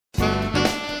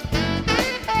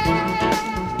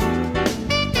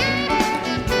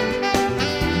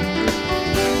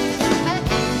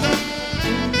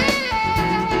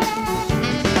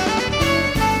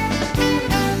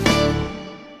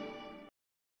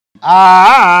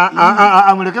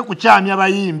amuleke kukyamya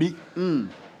bayimbi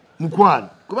mukwano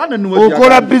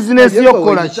okola business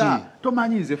yokola ki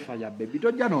tomanyize fire baby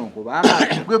tojja nokubanga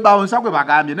gwe bounce gwe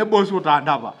bagambye ne boss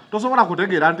otandaba tosobola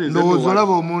kutegeera nti nze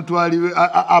nozolaba omuntu aliwe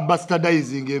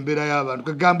abastardizing embeera y'abantu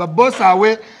kagamba boss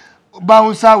awe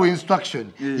bounce awe instruction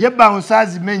ye bounce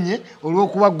azimenye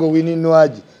olw'okuba gwe Winnie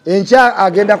Nwagi enkya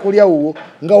agenda kulya wuwo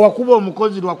nga wakuba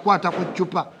omukozi lwakwata ku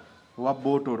ccupa wa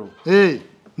botoro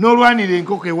n'olwanira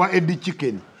enkoko ewa Eddie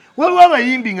Chicken waliwo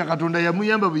abayimbi nga Katonda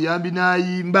yamuyamba buyambi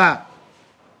n'ayimba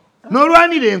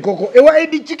n'olwanira enkoko ewa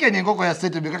Eddie Chicken enkoko ya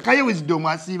Setebe kakaye Wisdom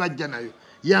asiiba ajja nayo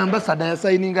yambasada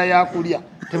yasayininga yakulya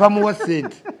tebamuwa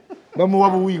sente bamuwa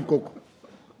buwi nkoko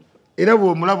era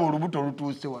bw'omulaba olubuto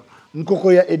olutuuse wa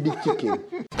nkoko ya Eddie Chicken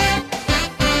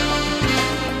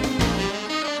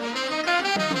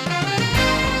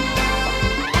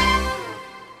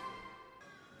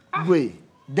gwe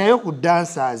dayo ku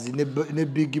dancers ne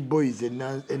big boys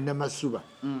enamasuba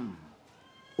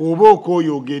oba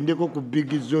okooyo ogendeko ku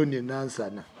big zone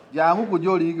enansana jangu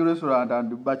kujja oliyingira restaurant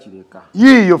and bakireka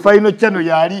yiyo final channel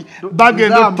yali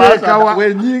bagenda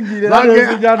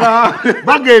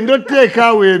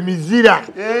oteekawo emizira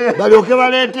balyoke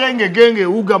baleetenge genge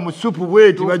ewuga mu supu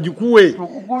bweti bagikuwe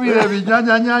tukukubira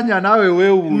ebinyanyanyanya nawe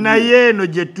weewuuli naye eno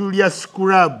gye tulya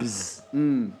scrubs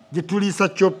gye tulisa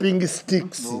chopping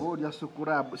sticks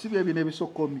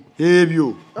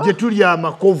ebyo gye tulya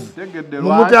amakovu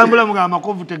mumutambula muga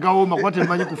amakovu tegawooma kuba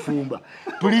temanyi kufumba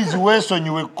please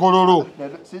weesonyiwe kololo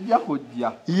sijja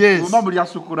kujja yes mulya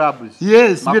scrubs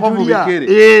yes betulya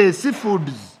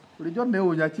seafoods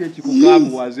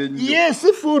yes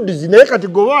seafoods naye kati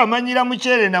goba amanyira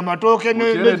muceere namatooke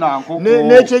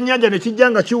n'ekyennyanja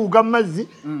nekijja nga kiwuga mu mazzi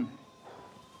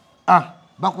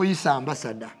bakuyisa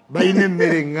ambasada bayina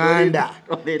emmere nganda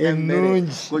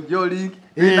ennungi kojoli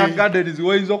ina gardens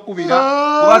woyinza okubira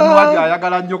kuba Nwagi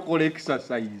ayagala nnyo kola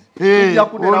exercise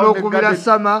okubira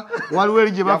sama waliwo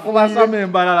eri gye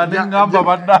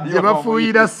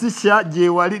bafuuyira sisha gye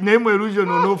wali naye mu illusion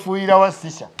onoofuuyira wa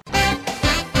sisha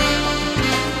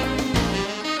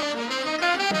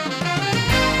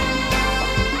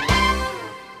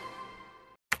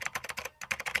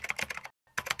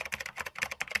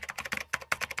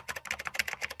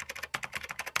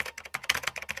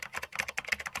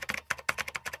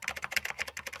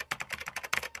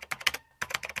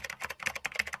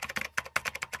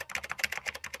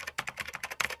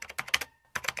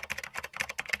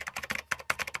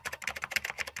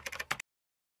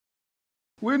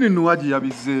Winnie Nwagi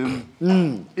yabizeemu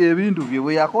ebintu bye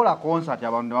bwe yakola concert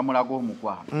abantu ne bamulaga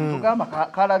omukwano tugamba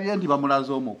kalabye nti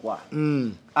bamulaze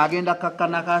omukwano agenda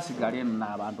kakkana kaasigale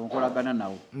n'abantu nkolagana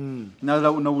nawo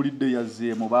nawulidde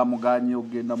yazzeemu bamuganye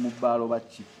ogenda mu bbaalo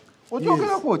baki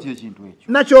okyogerako ki ekintu ekyo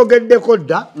nakyogeddeko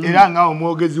dda era nga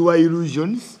omwogezi wa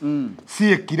illusions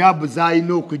si ekirabu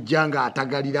z'alina okujja nga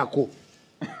atagalirako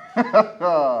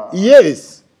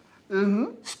yes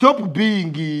stop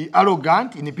being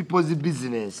arrogant in people's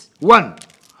business. One,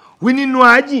 Winnie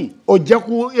Nwagi ojja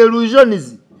ku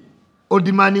illusions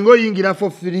odimanding oyingira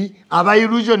for free aba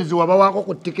illusions wabawako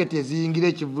ku ticket eziyingira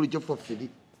ekivulu kyo for free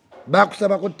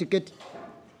bakusaba ko ticket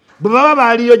baba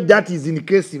baliyo that is in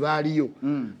case baliyo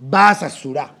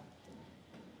basasula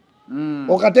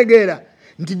okategeera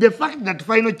nti the fact that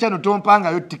final channel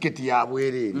tompanga yo ticket ya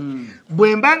bwerere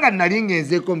bwembanga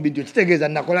nalingenzeeko mbidyo kitegeeza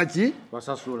nakola ki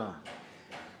basasula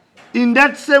in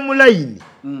that same line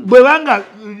bwebanga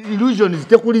illusions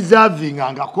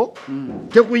tekuliservingangako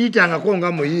tekuyitangako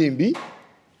nga muyimbi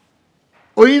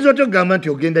oyinza otogamba nti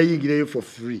ogenda yingireyo for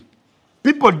free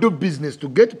people do business to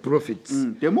get profits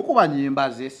temukuba nyimba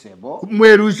zesebo mu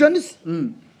illusions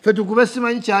fe tukube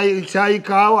simanyi kyayi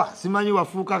kaawa simanyi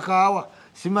wafuuka kaawa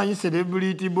simanyi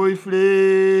celebrity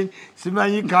boyfriend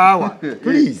simanyi kaawa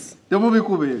please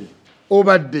temubikubeere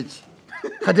obadde ki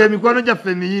kati emikwano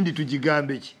gyaffe emiyindi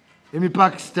tugigambe ki emi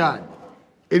Pakistan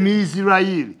emi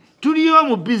Israel tuliyo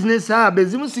mu business hub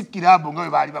ezimu si kirabu nga bwe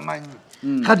baali bamanyi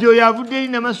kati oyo avudde eri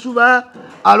namasuba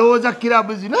alowooza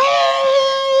kirabu zino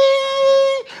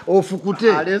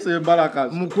ofukute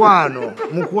mukwano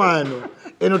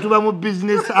eno tuba mu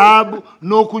business hub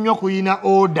n'okunywa kuyina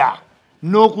order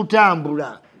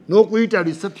n'okutambula n'okuyita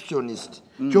receptionist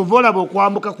kyova olaba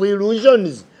okwambuka ku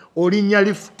illusions olinnya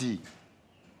lifti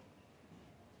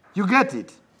you get it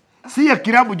si ya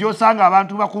kirabu gy'osanga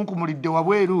abantu bakunkumulidde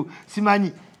wabweru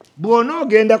simanyi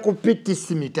bw'onoogenda ku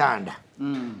PTC Mitanda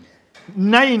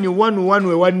 911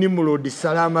 we wa Nimrod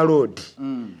Salama Road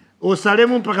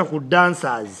osalemu mpaka ku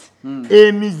dancers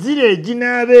emizire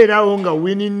eginabeerawo nga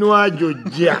Winnie Nwagi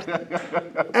ojja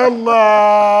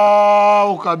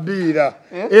Allahu kabira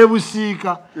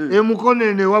ebusiika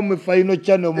emukonene wamwe final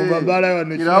channel mu babala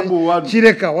wano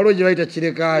kireka waliwo gye bayita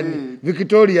kirekani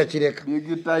Victoria kireka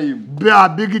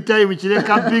big time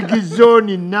kireka big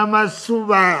zone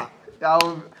namasuba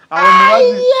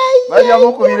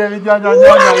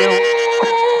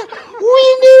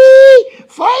Winnie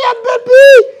fire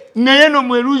baby naye no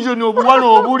mu illusion obuwala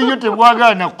obuliyo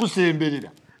tebwagala nakusemberera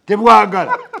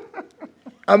tebwagala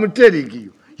I'm telling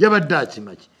you yabadde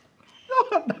akimaki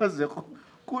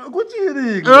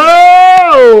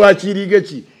akiriga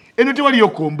ki eno tewaliyo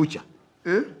kombucha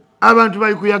abantu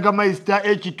bali kuyaga maista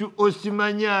H2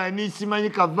 osimanyani simanyi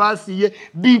kavasi ye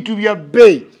bintu bya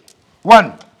bay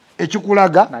one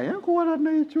ekikulaga naye nkuwala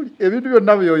naye kyuli ebintu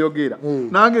byonna byoyogera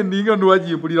nange ndinga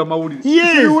ndowajimpulira mawulire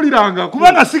siwuliranga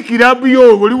kubanga si kirabu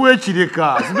yo oliwo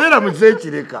ekireka sibeera muze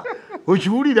ekireka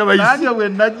okiwulira bayisi bwe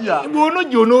najja bwono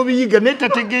gy'onoobiyiga naye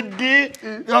tategedde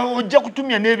ojja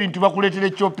kutumya n'ebintu bakuleetera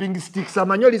chopping sticks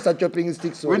amanyi olisa chopping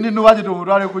sticks Winnie Nwagi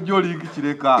tumutwale ku jolingi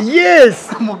kireka yes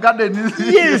mu garden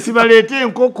yes baleete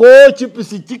enkoko chips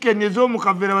chicken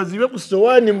ez'omukavera bazibe ku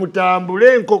sowaani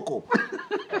mutambule enkoko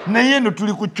naye no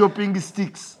tuli ku chopping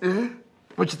sticks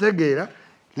okitegeera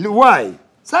why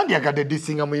sandyagadde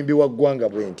disinga muyimbi wa ggwanga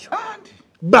bwentyo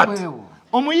but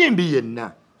omuyimbi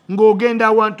yenna ng'ogenda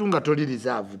awantu nga toli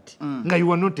reserved nga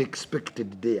you are not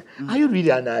expected there are you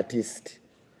really an artist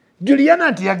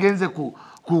Juliana nti yagenze ku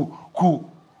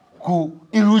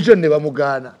illusion ne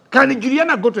bamugaana kandi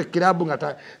Juliana go to club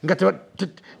nga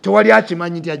tewali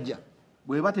akimanyi nti ajja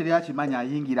bweba teri akimanya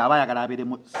ayingira abayagala abere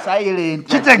mu silent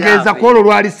kitegeeza ku olwo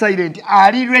lwali silent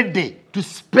ali ready to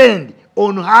spend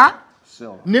on her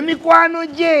ne mikwano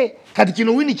gye kati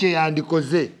kino Winnie kye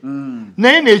yandikoze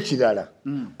naye n'ekirala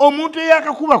omuntu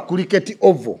eyakakuba cricket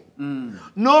ovo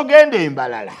n'ogenda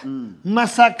Embalala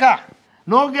Masaka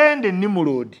n'ogenda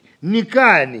Nimrod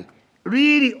Nikani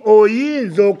really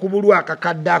oyinza okubulwa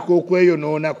akakadde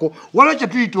ak'okweyonoonako waliwo kye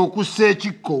tuyita okussa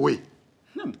ekikkowe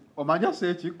omanya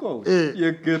sekiko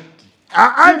yeketi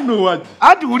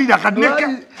ati wulira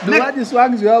Nwagi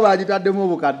swangizi baba bagitaddemu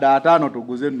obukadde 5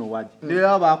 tuguze Nwagi naye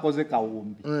abakoze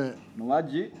kawumbi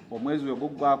Nwagi omwezi we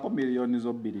guggwako millions zo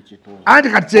 2 kitundu anti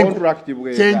kati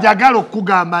kyenjagala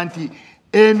okugamba nti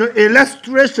eno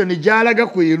illustration gyalaga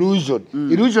ku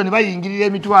illusion bayingirira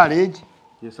emitwalo egi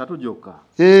yesatu gyokka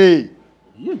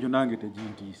yejo nange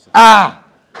tegintiisa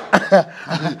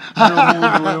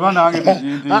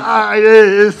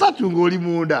esatu ng'oli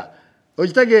munda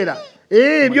okitegeera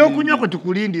ebyokunywa kwe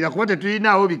tukulindira kuba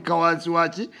tetulinaawo bikka wansi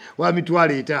waki wa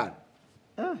mitwalo 5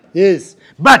 yes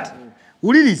but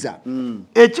wuliriza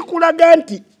ekikulaga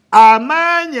nti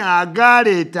amaanyi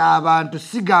agaleeta abantu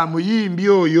si ga muyimbi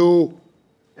oyo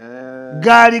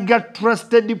gaali ga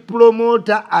trusted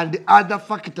promoter and other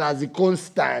factors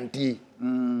constant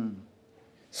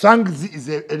Swangs is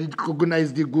a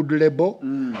recognized good label.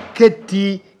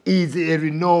 Ketty is a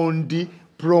renowned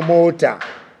promoter.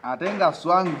 Atenga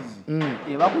Swangs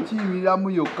eba kuchimiriramu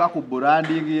yokka ku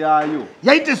branding yayo.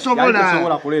 Yaite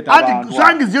sobola kuleta abantu.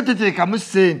 Swangs yote teka mu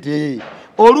sente.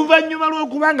 Oluvanyuma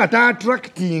lw'okubanga ta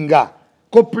attractinga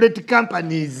corporate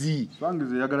companies.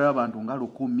 Swangs yagala abantu nga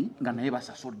 10 nga naye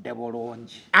basasudde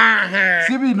bulungi.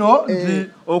 Si bino nti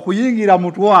okuyingira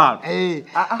mutwalo.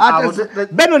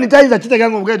 Beno nitayiza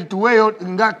kitegango mugeti tuweyo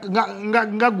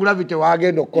nga gravity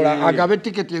wagenda okukola agabe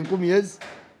ticket 10 years.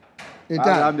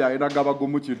 Agambye ina gaba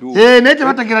gumuchidu. Nete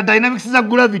bategera dynamics za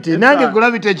gravity. Nange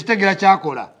gravity ekitegera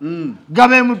kyakola.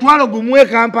 Gabe mutwalo gumwe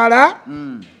Kampala.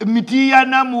 Mitiya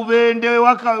na mubende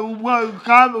waka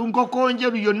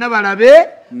nkokonje byonna balabe.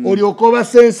 Olyokoba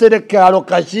sensere kalo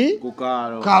kachi.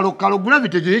 Kalo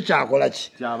gravity je kyakola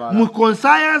ki. Mu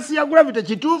conscience ya gravity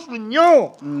kitufu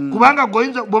nnyo. Kubanga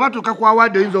goyinza bobatuka kwa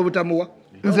award oyinza obutamuwa.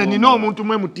 Nze nino omuntu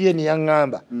mwe mutiye ni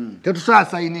yangamba.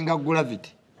 Tetusaasa ininga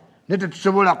gravity. Nete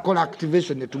tusobola kola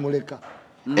activation netumuleka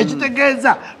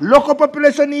ekitegeeza local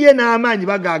population ye n'amaanyi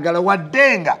bagagala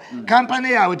waddenga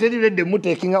company yawe teri ready mu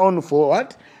taking on forward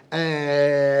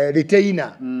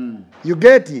retainer you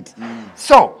get it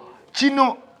so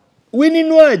kino Winnie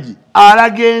Nwagi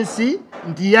alaga ensi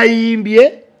nti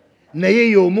yayimbye naye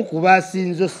y'omu ku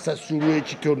baasinze osasulwa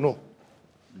ekitono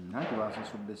nanti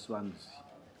basasudde Swangs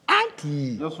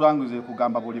anti yo Swangs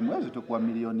ekugamba buli mwezi tukuwa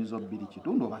millions zo 2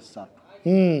 kitundu oba 3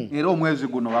 era omwezi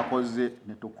guno wakoze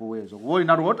netukuwezo woli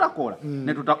na lwotakola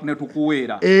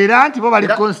netukuwera era anti bo bali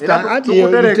constant anti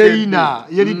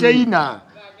retainer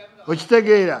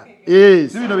okitegeera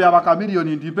yes bino byabaka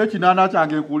miliyoni ntimpe kinana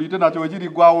kyange kulite nakyo ekiri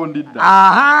gwawo ndidda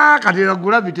aha kati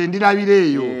agula bitendira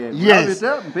eyo yes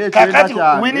kakati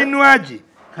Winnie Nwagi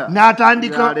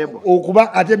n'atandika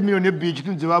okuba ate miliyoni ebbiri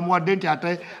kitunze bamuwadde nti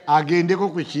ate agendeko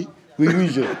kuki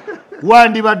illusion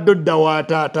wandibadde odda wa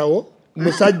taatawo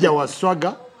musajja wa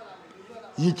swaga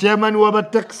ye chairman w'aba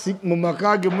taxi mu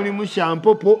makage mulimu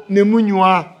shampopo ne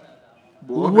munywa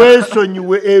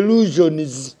weesonyiwe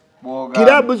illusions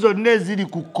kirabu zonna eziri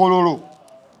ku Kololo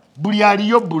buli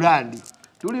aliyo bulandi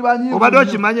tuli banyi obadde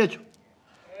okimanya ekyo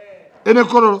ene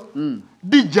Kololo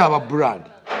dijja aba brand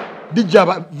dijja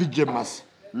aba VJMAS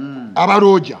aba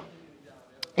Roja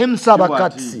emsaba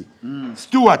taxi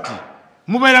Stuart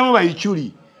mubeeramu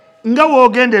bayichuli nga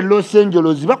woogende Los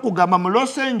Angeles bakugamba mu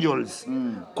Los Angeles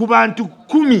ku bantu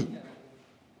 10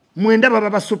 mwenda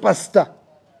baba superstar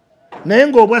naye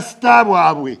ng'obwa star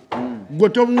bwabwe gwe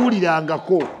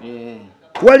tobuwulirangako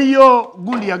waliyo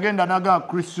gundi yagenda naga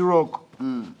Chris Rock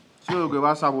so gwe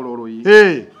basabula oluyi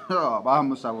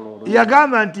bamusabula oluyi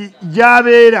yagamba nti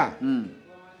jabeera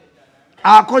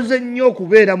akoze nnyo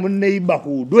okubeera mu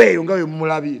neighborhood eyo nga bwe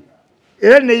mumulabye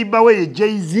era neighbor we ye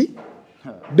Jay-Z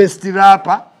best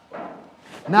rapper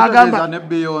n'agamba ne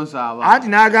Beyonce aba ati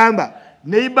n'agamba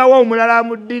neighbor we omulala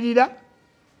amuddirira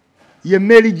ye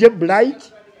Mary J.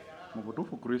 Blight mu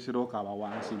butuufu Chris Rock aba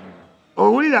wansi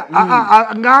owulira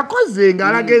ng'akoze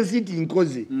ng'alaga ensi ti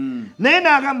nkoze naye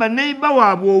n'agamba neighbor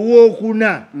waabwe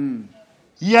owookuna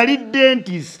yali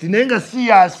dentist naye nga si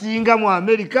yasinga mu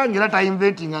America ng'era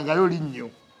tainventinga ngayo linnyo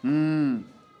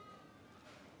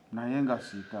naye nga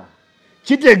siita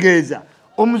kitegeeza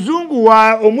omuzungu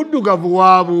omuddugavu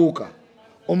waabuuka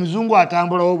omuzungu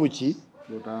atambulawo buki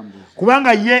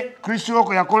kubanga ye Chris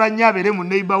Rock yakola nnyo abeere mu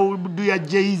neighborhood ya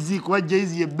Jay-Z kuba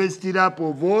Jay-Z ye best rap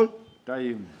of all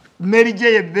Mary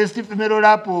J ye best female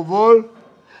rap of all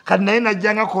kati naye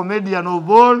najjanga comedian of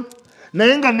all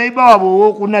naye nga neighbor waabwe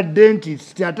owookuna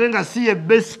dentist ate nga si ye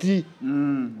best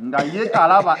nga ye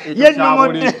alaba ekyo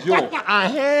kyabulijjo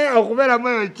okubeeramu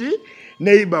eyo ki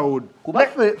neighborhood kuba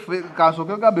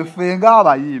kansooke gambe ffe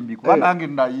ng'abayimbi kuba nange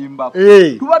nayimbako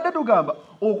tubadde tugamba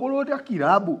okola otya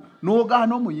kirabu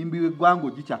n'ogaana omuyimbi w'eggwanga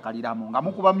ogikyakaliramu nga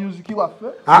mukuba musiki waffe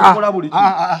okola buli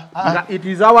nga it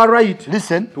is our right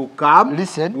to come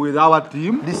with our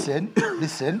team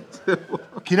listen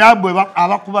kirabu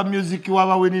abakuba musiki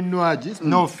w'aba Winnie Nwagi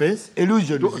no offense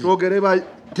illusion twogere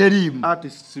terimu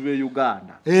artists be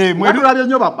Uganda mwetulabye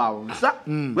nnyo babawunsa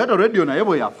bweto radio naye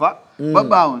bwe yafa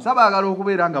babawunsa baagala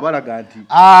okubeera nga balaga nti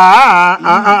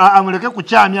amuleke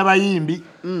kukyamya bayimbi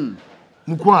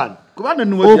mukwano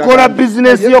okola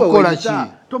bizinesi yokola ki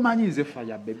tomanyize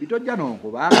fire baby tojja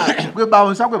nonkubanga gwe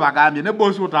bawunsa gwe bagambye ne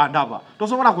bosi otandaba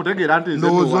tosobola kutegeera nti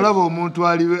ndowooza olaba omuntu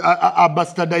aliwe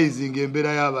abastardizing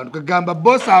embeera y'abantu kagamba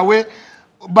boss awe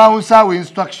bounce awe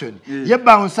instruction ye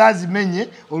bounce azimenye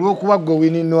olw'okuba gwe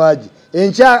Winnie Nwagi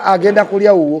enkya agenda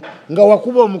kulya wuwo nga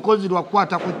wakuba omukozi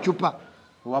lwakwata ku ccupa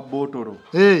wa botoro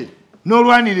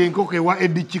n'olwanira enkoko ewa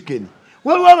Eddie Chicken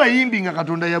waliwo abayimbi nga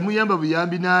Katonda yamuyamba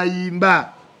buyambi n'ayimba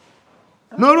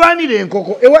n'olwanira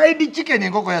enkoko ewa Eddie Chicken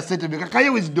enkoko ya Setebeka kaye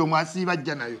Wisdom asiiba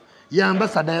ajja nayo yamba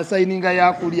sada yasayininga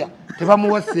yakulya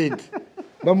tebamuwa sente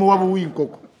bamuwa buwi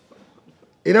nkoko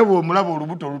era bw'omulaba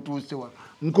olubuto olutuuse wa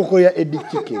nkoko ya Eddie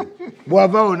Chicken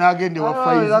bw'avaawo n'agende wa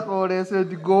Faiza kolese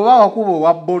nti goba wakuba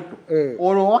owa boto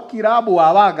olwo wa kirabu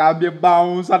waba agambye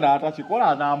bawunsa n'atakikola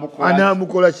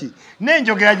anaamukola ki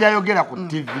n'enjogera gy'ayogera ku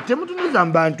TV temutunuza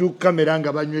mu bantu kamera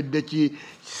nga banywedde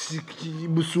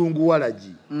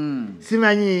busunguwalagi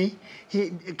simanyi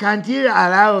can't you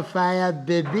allow fire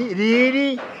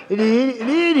baby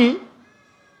really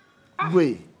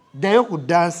gwe ddayo ku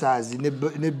dancers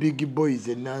ne big boys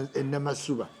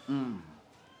enamasuba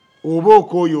oba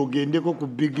okooyo ogendeko ku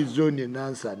big zone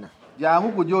enansana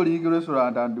jangu kujja oliyingira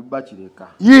restaurant anduba kireka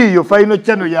yiyo final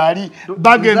channel yali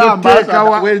bagenda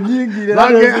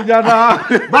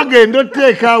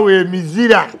oteekawo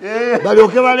emizira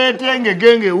balyoke baleetenge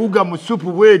genge ewuga mu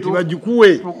supu bweti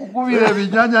bagikuwe tukukubira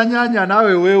ebinyanyanyanya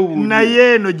nawe weewuuli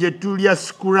naye eno gye tulya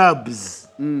scrubs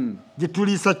gye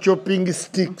tuliisa chopping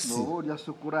sticks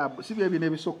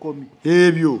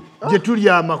ebyo gye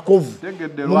tulya amakovu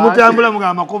mumutambula nga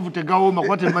amakovu tegawooma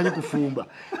kuba temanyi kufumba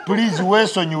please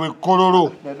weesonyiwe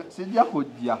Kololo sijja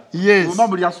kujja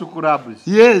mulya scrubs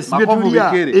bye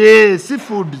tulya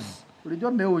seafoods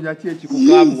bulijjo neewuunya ki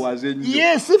ekikukamuwaza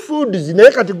ennyo seafoods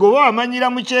naye kati goba wamanyira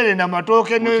muceere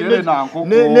n'amatooke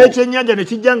n'ekyennyanja ne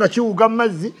kijja nga kiwuga mu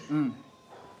mazzi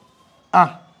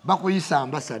bakuyisa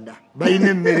ambasada bayina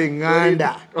emmere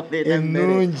nganda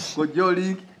ennungi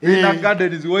kojoli ina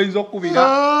gardens woyinza okubira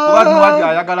kuba Nwagi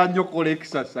ayagala nnyo kola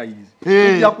exercise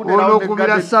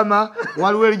olwokubira sama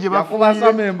waliwo eri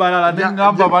gyebafuuyira embalala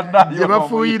neŋŋamba baddayo gye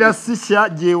bafuuyira sisha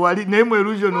gye wali naye mu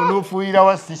elusion onoofuuyira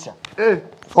wa sisha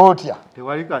otya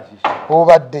tewali kasisha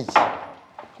obadde ki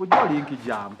kujolinki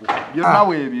jangu byonna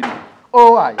weebiri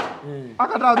owayi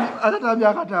akatambi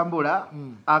akatambula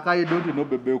akayidde nti no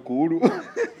bebe kulu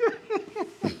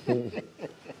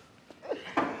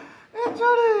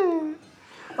echole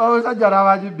omusajja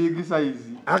n'abaki big size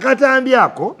akatambi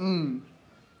ako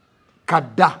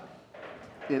kadda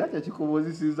era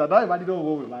kyekikubuzisiza naye balina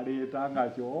oba bwe baleeta nga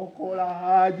kyokola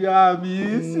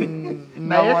hajamisi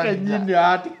naye kennyini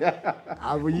ati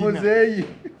muzeeyi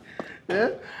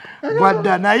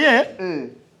bwadda naye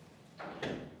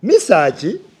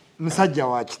Misaaki musajja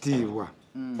wa kitiibwa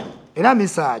era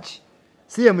Misaaki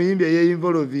si ye muyimbi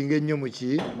eyeinvolvinga ennyo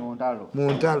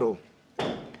mu ntalo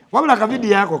wabula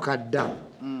akavidiyo ako kadda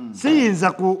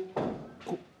siyinza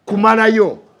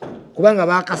kumalayo kubanga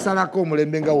bakasalako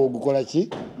omulembe nga woogukola ki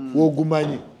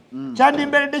woogumanyi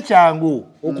kyandimberedde kyangu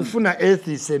okufuna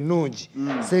ethis ennungi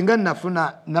senga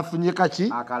nafunye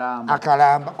kaki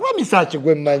akalamba kuba Misaaki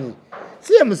gwe mmanyi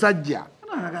si ye musajja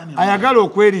ayagala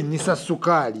okwerinnyisa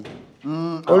sukaali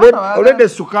olwedde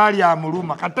sukaali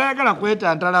amuluma kati ayagala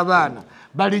kwetantala baana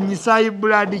balinnyisa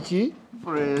ibuladi ki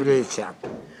purecha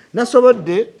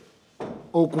nasobodde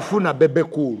okufuna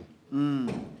bebekulu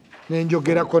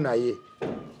nenjogerako naye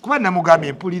kuba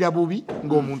namugambye mpulira bubi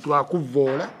ng'omuntu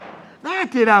akuvvoola naye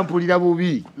ate era mpulira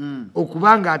bubi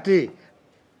okubanga ate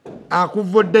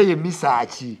akuvvodde ye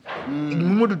Misaaki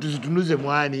mumudu tuzitunuze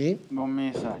mwani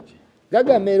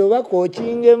gagamero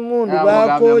bakokinga emmundu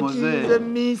bakokinze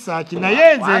Misaaki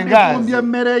naye nze ngazi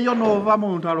emmere eyo n'ova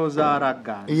mu ntalo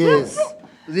zaaragga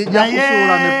zijja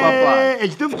kusuula ne papa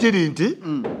ekituufu kiri nti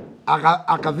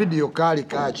akavidiyo kaali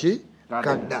kaki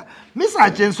kadda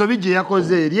Misaaki ensobi gye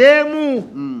yakoze eryemu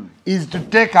is to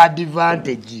take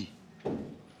advantage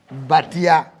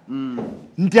batya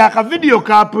nti akavidiyo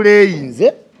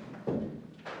kapuleyinze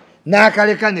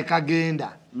n'akaleka ne kagenda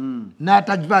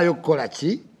n'atajvaayo kukola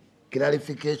ki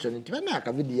clarification nti bana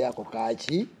akavidiyo ako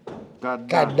kaki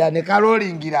kadda ne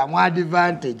kalolingira mu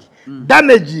advantage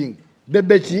damaging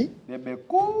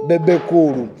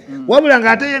bebekulu wabula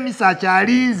ng'ate ye Misaaki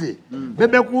alinze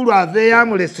bebekulu aveeyo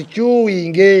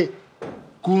amurescuing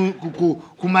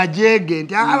ku majege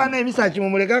nti abana ye Misaaki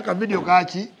mumuleka akavidiyo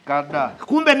kaki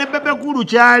kumbe ne bebekulu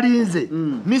kyalinze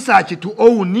Misaaki to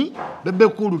own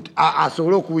bebekulu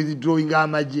asobole okuwithdrawing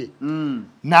amaje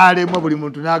n'alemwa buli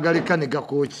muntu n'agaleka ne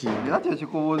gakokinga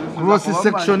cross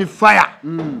section fire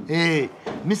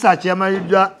Misaaki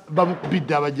yamaliddwa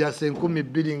bamukubidde abajasa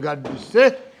 20,000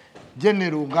 ngadduse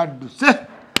genero ngadduse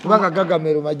kubanga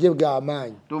gagamero maje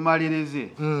g'amaanyi tumalirize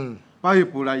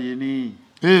pipeline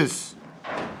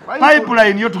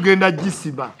pipeline yo tugenda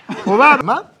gisiba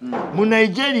oba mu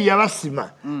Nigeria basima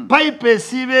pipe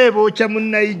esiba ebookya mu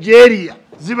Nigeria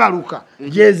zibaluka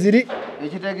gyeziri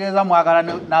ekitegeeza mwagala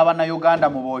n'abannayuganda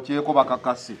mubookyeko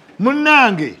bakakasi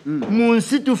munnange mu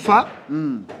nsi tufa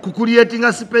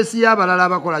kukulyetinga sipesi y'abalala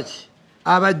abakola ki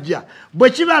abajja bwe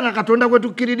kibanga Katonda gwe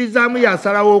tukkiririzaamu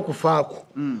yasalawo okufaako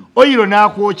oyiro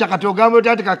n'akwokya kati ogamba oti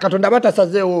ati Katonda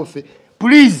batasazeewo ffe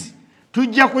please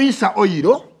tujja kuyisa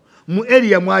oyiro mu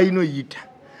area mwayino yita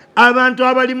abantu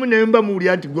abalimu nemba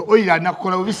muwulira nti gwe oyiro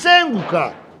anakukola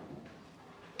bisenguka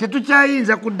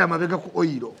tetukyayinza kudda mabega ku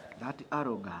oyiro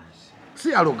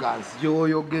si arrogance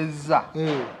gyoyogeza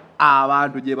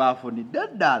abantu gye bafunidde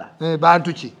ddala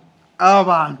bantu ki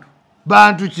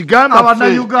bantu kigamba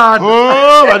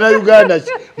Bannayuganda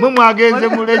ki mwe mwagenze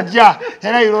mulejja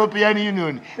era European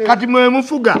Union kati mwe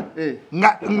mufuga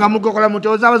nga mugokola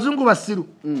muteoza abazungu basiru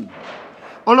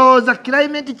olowooza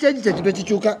climate change kyekintu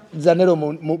kikyuka zanero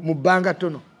mu bbanga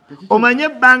tono omanye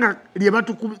ebbanga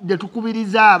lye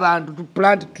tukubiriza abantu to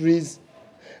plant trees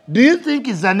do you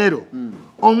think zanero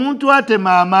omuntu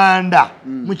atema amanda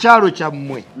mu kyalo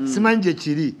kyammwe simanyi gye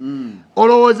kiri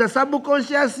olowooza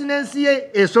subconsciousness ye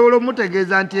esobola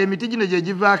omutegeeza nti emiti gino gye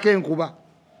givaako enkuba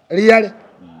liyale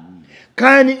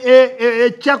kani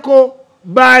ekyako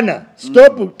baana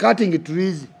stop cutting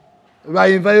trees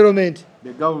by environment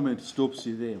the government stops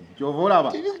them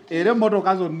kyovolaba era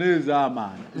emmotoka zonna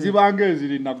ez'amaanyi zibanga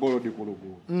ezirina golodi ku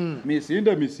luguudo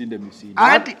misinde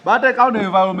bateekawo ne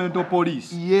environmental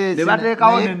police ne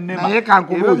bateekawo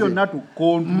nebyo byonna tu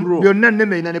control byonna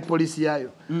nneme erina ne poliisi yaayo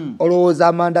olowooza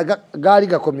amanda gaali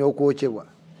gakomye okwokyebwa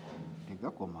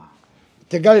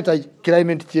tegaleeta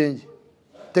climate change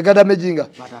tegadamejinga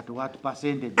but at what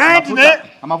percentage anti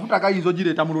amafuta kayinzo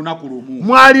gireta mu lunaku lumu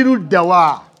mwali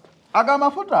luddawa aga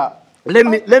amafuta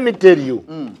let me tell you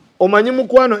omanyi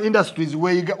mukwano industries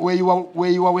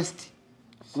weyiwa west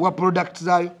wa products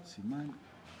zayo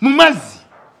mu mazzi.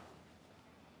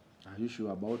 Are you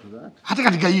sure about that? Hata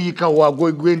katika yiyika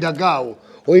gwenda gaawo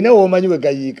olina womanyi we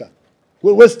gayiika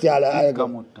west ala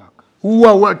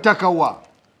wa taka wa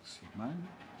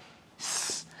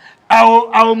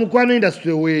awo mukwano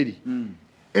industry weeri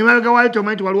emabega waayo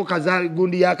tomanyi waliwo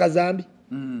gundi ya kazambi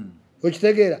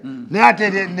okitegeera naye ate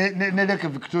ne Lake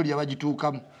Victoria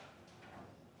bagituukamu.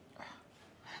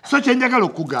 So kyenjagala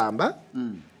okugamba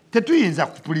tetuyinza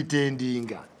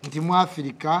kupulitendinga nti mu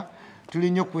Africa tuli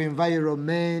nnyo ku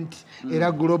environment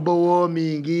era global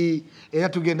warming era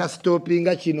tugenda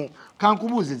stoppinga kino.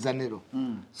 Kankubuuziza nero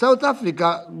South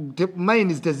Africa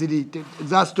mines teziri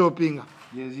za stoppinga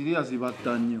yeziri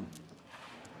azibatta nnyo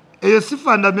eyo si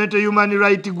fundamental human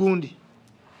right gundi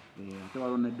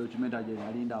tewalo ne documentary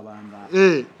yalinda banga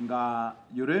nga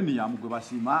uranium gwe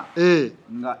basima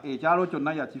nga ekyalo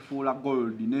kyonna yakifuula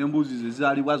gold n'embuzi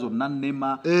zezaalibwa zonna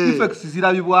nnema effects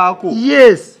zirabibwako.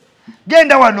 Yes,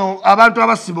 genda wano abantu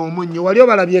abasima omunnyo wali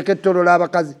obalabyeko ettolola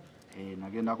abakazi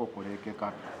nagendako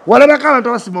kolekeka walabako abantu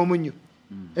abasima omunnyo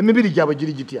emibiri gyabwe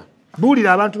giri gitya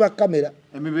buulira abantu ba kamera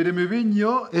emibiri mibi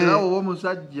nnyo era oba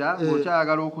omusajja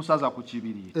ng'okyayagala okusaza ku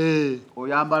kibiri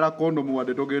oyambala kondomu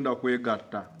wadde togenda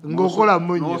kwegatta ng'okola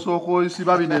munnyo n'osooka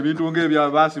oyisiba bino ebintu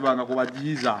ng'ebyo baasibanga ku ba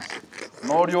Jesus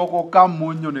n'olyoka okka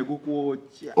munnyo ne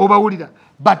gukwokya obawulira.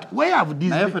 But where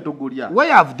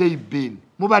have they been?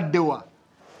 Mubaddewa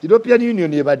European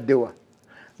Union ebaddewa.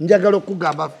 Njagala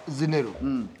okugamba zinero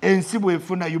ensi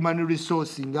bwefuna human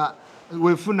resource nga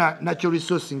wefuna natural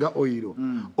resource nga oil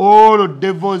all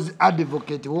devil's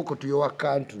advocate woko to your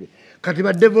country kati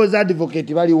ba devil's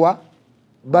advocate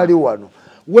bali wano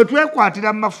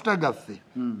wetwekwatira mafuta gaffe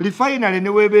refinery ne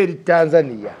weberi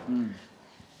Tanzania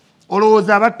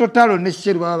olowooza abatotalo ne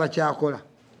Shell baba bakyakola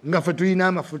nga ffe tulina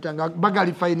amafuta nga baga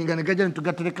refining ne gaja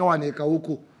tugatereka wano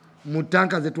ekawuku mu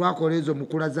tanka ze twakola ezo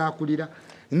mukula zakulira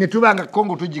ne tubanga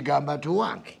Kongo tugigamba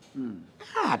tuwange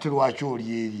ate lwaki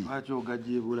oli eri lwaki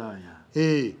ogajja e Bulaaya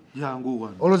jangu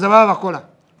wano olowooza baba bakola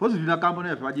pozi tulina kampuni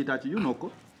yaffe bagiyita ki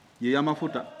Unoko ye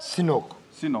y'amafuta Sinoko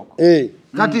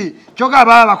kati kyoga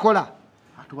baba bakola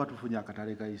tuba tufunye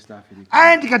akatale ka East Africa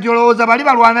anti kati olowooza bali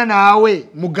balwana naawe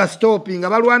mu gastopi nga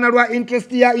balwana lwa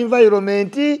interest ya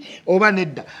environment oba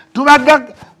nedda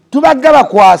tubagga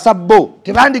bakwasa bo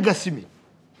tebandigasime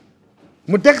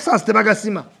mu Texas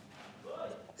tebagasima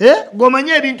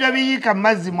gomanye ebintu ebiyiika mu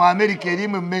mazzi mu America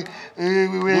erimu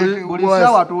buli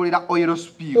sawa tuwulira oil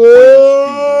spill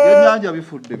ennyanja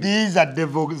bifudde. These are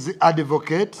devil's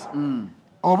advocates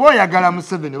oba oyagala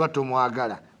Museveni oba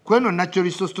tomwagala kweno natural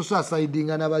resource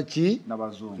tosaasaidinga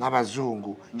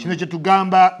n'abazungu kino kye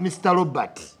tugamba Mr.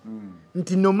 Robert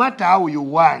nti no matter how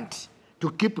you want to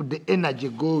keep the energy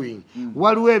going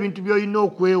waliwo ebintu by'olina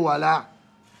okwewala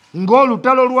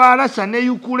ng'olutalo lwa Russia ne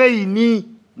Ukraine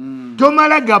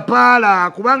tomala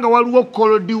gapaala kubanga waliwo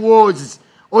cold wars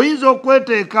oyinza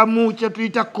okweteekamu kye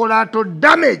tuyita collateral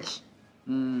damage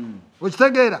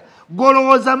okitegeera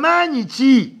golowooza maanyi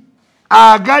ki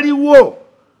agaliwo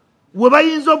we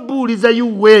bayinza obuuliza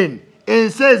UN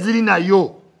ensi eziri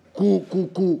nayo ku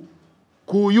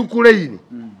Ukraine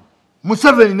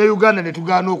Museveni ne Uganda ne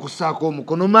tugaana okussaako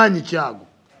omukono maanyi kyago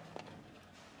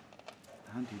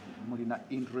mulina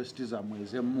interest zamwe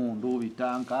ez'emmundu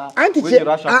bitanka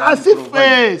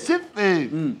sife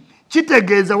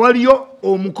kitegeeza waliyo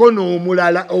omukono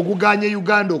omulala oguganye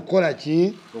Uganda okukola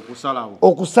ki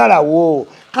okusalawo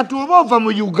kati oba ova mu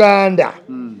Uganda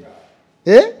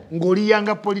ng'oli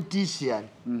yanga politician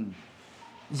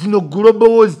zino global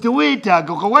wars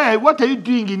teweetaaga what are you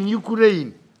doing in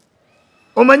Ukraine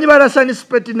omanyi barasani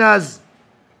spetinas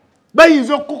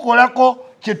bayinza okukolako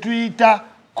kye tuyita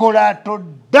collateral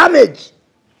damage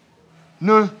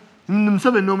no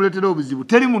Museveni n'omuleetera obuzibu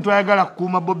teri muntu ayagala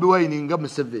kukuuma Bobi Wine nga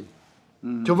Museveni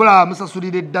kyobola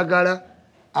amusasulira eddagala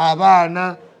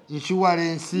abaana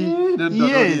insurance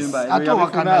yes ate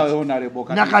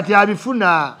nakati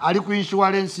abifuna ali ku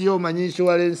insurance yo manyi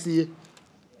insurance ye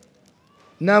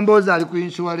Namboza ali ku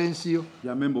insurance yo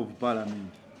ya member of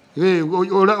parliament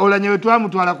olanyewe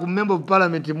twamutwala ku member of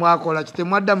parliament mwakola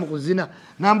kitemwadda mu kuzina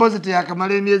Namboza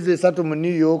teyakamala emyezi 3 mu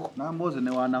New York Namboza ne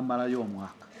wanamala yo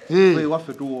omwaka we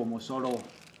waffe tuwo omusolo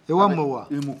ewamowa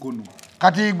emukunu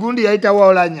kati gundi yayita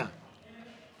waolanya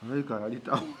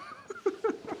yalita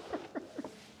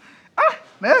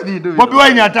Bobi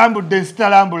Wine atambudde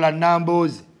nsitalambula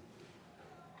Namboza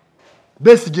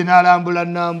Besigye n'alambula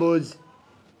Namboza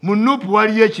mu Nuupu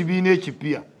waliyo ekibiina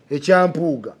ekipya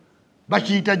ekyampuuga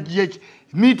bakiyita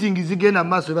meeting zigenda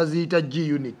maaso baziyita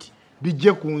G unit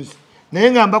bijje ku nsi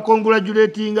naye nga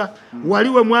mbakongratulatinga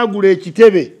waliwe mwagula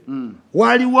ekitebe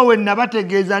waliwo we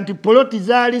nabategeeza nti poloti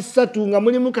zaali 3 nga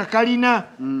mulimu kakalina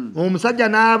omusajja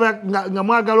nga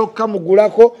mwagala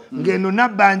okukamugulako ng'eno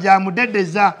nabbanja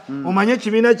amudedeza omanye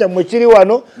ekibiina kyammwe kiri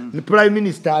wano ni prime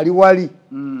minister ali wali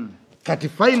kati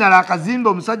final akazimbe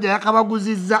omusajja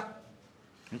yakabaguzizza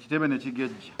ekitebe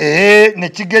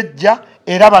nekigejja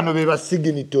era bano be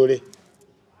basiginitole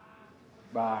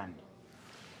bani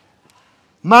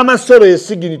Mama Solo ye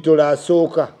siginitole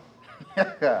asooka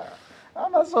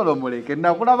amasolo muleke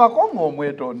nakulabako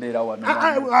ng'omwetondera wano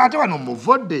ate wano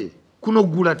muvodde kuno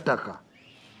gula ttaka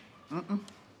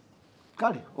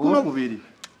kale owokubiri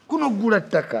kuno gula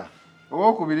ttaka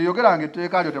owokubiri yogeranga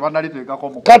etteeka lyo tebanaliteekako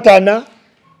mu Katana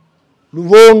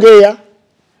Lubongeya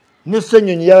ne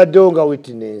Ssenyonyi yabaddewo nga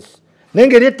witness naye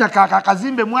ngeri ettaka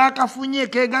akakazimbe mwakafunye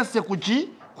kegasse ku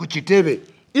kitebe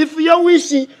if you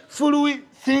wish full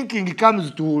thinking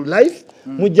comes to life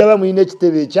mujjaba muyina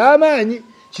ekitebe ekyamaanyi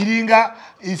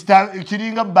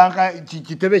kiringa banka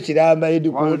kitebe kiramba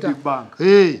headquarter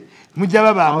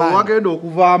mujjaba bamaanyi wagenda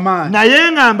okuva amaanyi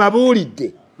naye nga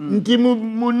mbabuulidde nti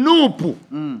mu Nuupu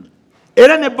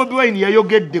era ne Bobi Wine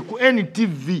yayogedde ku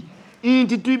NTV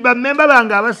nti bamemba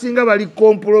bange abasinga bali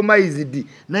compromised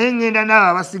naye ngenda naabo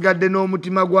abasigadde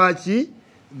n'omutima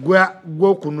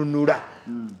gw'okununula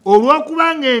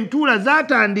olw'okubanga entuula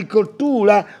zaatandika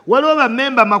otuula waliwo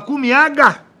bamemba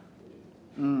 10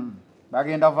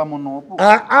 bagenda va mu Nuupu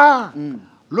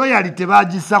loyali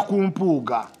tebagisa ku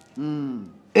mpuuga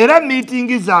era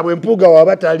miitingi zaabwe empuuga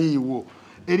waba taliiwo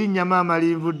erinnya maama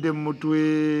linvudde mu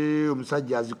mutwe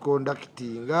omusajja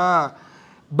azikondakitinga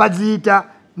baziyita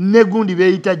ne gundi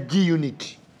beeyita G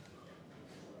unit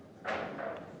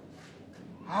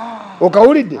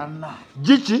okawulidde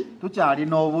giki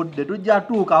tukyalina obudde tujja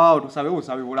tuukawo tusabe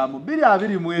busabe bulamu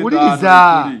 225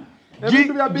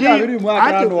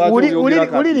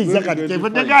 wuliriza kati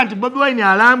tevuddega nti Bobi Wine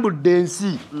alambudde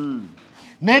ensi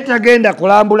naye tagenda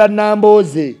kulambula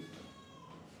Nambooze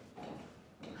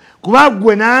kuba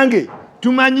gwe nange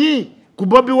tumanyi ku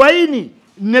Bobi Wine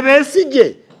ne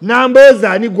Besigye Nambooze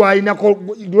ani gw'alinako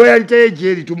royalty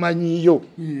ejeri tumanyiyo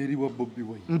eriwa Bobi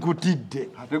Wine nkutidde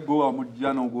ate gwe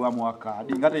wamujja n'ogwa mu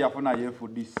akadi nga teyafuna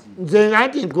FDC nze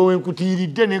ati nkowe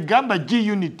nkutiiridde ne gamba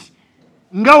G unit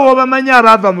nga wobamanyi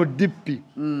abaava mu DP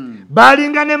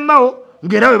balinga ne Mao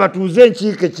ng'era we batuuze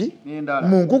enkiike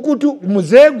mu nkukutu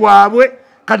muzee gwabwe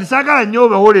kati saagala nnyo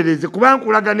obawolereze kuba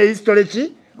nkulaga ne history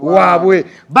ki waabwe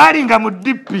balinga mu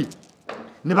DP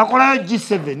ne bakolayo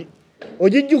G7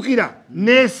 ogijjukira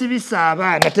neesibisa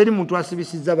abaana teri muntu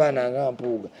asibisizza baana nga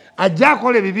mpuuga ajja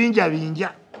akola ebibinja binja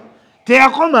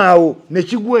teyakomaawo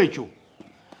nekigwa ekyo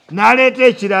n'aleeta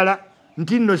ekirala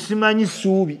nti nno simanyi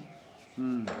ssuubi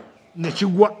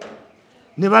nekigwa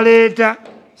ne baleeta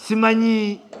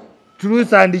simanyi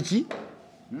tulusandiki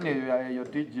eyo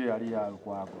tijje yali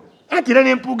yalukwako ati era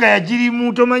n'empuuga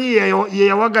yagirimu tomanyi ye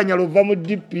yawaganya lova mu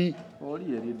DP oli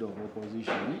leader of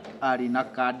opposition alina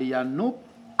kaadi ya Nuupu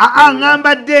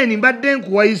ngambadde eni mbadde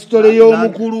nkuwa history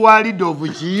y'omukulu wa leader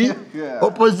of ki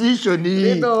opposition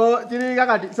kiringa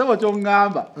kati sebo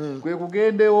kyongamba kwe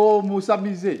kugendewo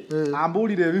musamize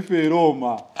ambuulira ebifo e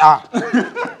Roma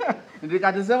ndi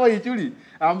kati sebo yikyuli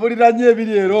ambulira nnyo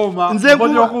ebiri e Roma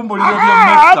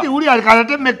ati uli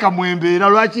alikanate Meka mwembeera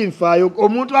lwaki nfaayo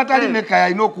omuntu atali Meka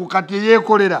yalina okukati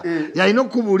yeekolera yalina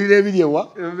okubuulira ebiri ewa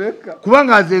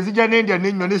kubanga nze nzija n'endya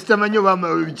n'ennywa ne sitamanyi oba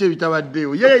biki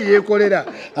ebitabaddeewo ye yeekolera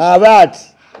aba ati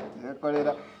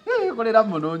yeekolera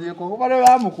munoonyeko kuba ne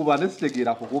bamukuba ne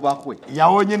sitegeera kukuba kwe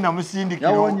yawonye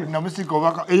namusindikira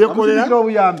obubaka eyeekolera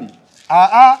obuyambi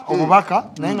obubaka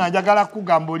naye nga njagala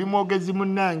kugamba oli mwogezi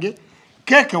munnange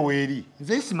keke weeri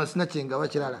nze Isma sina kyengaba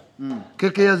kirala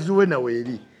keke yazuwena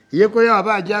weeri yeekolera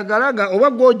aba ajagala nga oba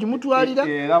gwogi mutwalira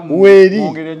weeri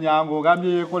mwongere ennyango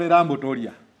ogambye yeekolera mbu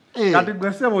tolya kati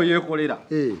gwe ssebo yeekolera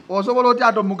osobola otya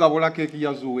ate omugabula keeki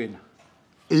ya zuwena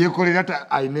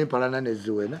eyeekolera alina empalana ne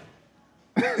zuwena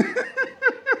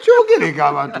kyogereka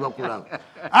abantu bakulaba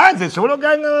nze sobola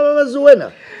oganga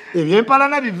bazuwena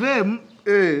ebyempalana biveemu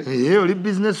oli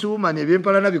business woman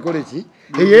ebyempalana bikole ki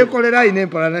eyeekolera alina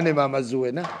empalana ne maama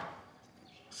zuwena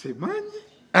simanyi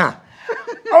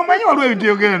omanyi waliwo ebintu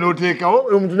yogera n'oteekawo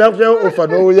omuntu nakutyawo ofa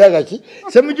n'owulyaga ki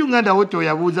Ssemujju nganda wo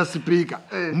yabuuza sipiika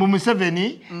mbu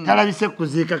Museveni talabise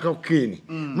kuziika Kokini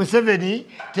Museveni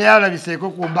teyalabiseeko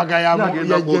ku mbaga ya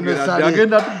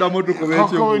genosaleko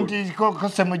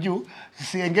Ssemujju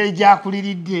engeri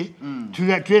gy'akuliridde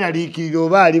tweraliikirira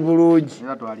oba ali bulungi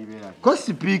ko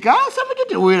sipiika Ssemujju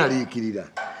teweeraliikirira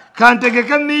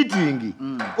kantegeka miitingi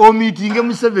omiitinge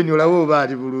Museveni olabe oba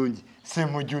ali bulungi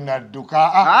Ssemujju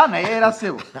nadduka naye era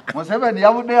sebo Museveni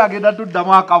yabudde yagenda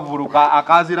tuddamu akavuluka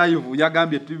akazira ivu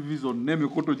yagambye TV zonna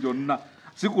emikutu gyonna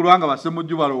si kulwanga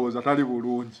Bassemujju balowooza tali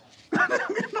bulungi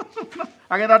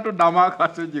agenda tuddamu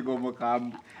akasejigo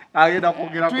mukambi agenda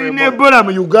kwogera tulina Ebola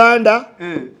mu Uganda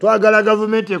twagala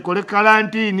gavumenti ekole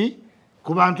kalantiini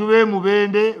ku bantu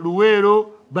b'Emubende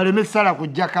Luweero baleme sala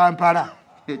kujja Kampala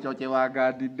ekyo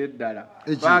kyewagandidde ddala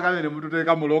baagambye ne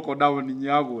mututeeka mu lockdown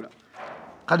nyabula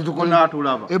kati tukona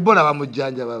tulaba Ebola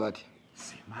bamujjanjaba batya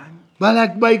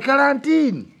by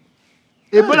quarantine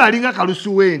Ebola alinga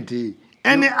kalusuwente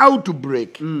any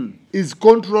outbreak is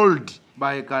controlled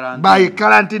by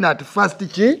quarantine at first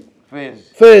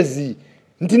phase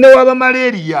nti ne waba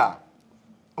malaria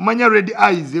omanya red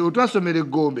eyes otwasomere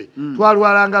Gombe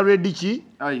twalwalanga red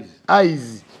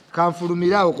eyes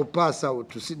kanfulumirawo ku pass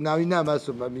out nalina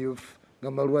amaaso mamyufu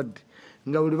nga malwadde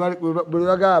nga buli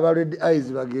bagaa aba red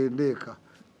eyes bagendeeka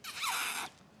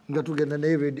nga tugenda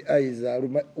naye red eyes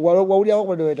aluma wawulyawo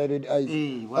kwa weta red eyes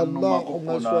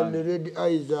Allahumma salli red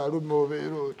eyes aluma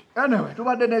obeero anyway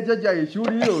tubadde nejjaja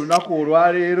ekyuliyo olunaku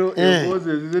olwaleero emboozi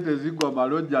ezize tezigwa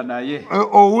malojja naye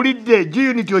owulidde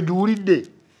G-Unit ogiwulidde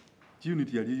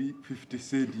G-Unit yali 50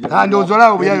 cent kandi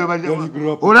ozolaawo buyayo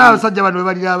olaba abasajja bano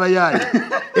bebalira abayaayi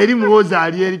eri muwoozi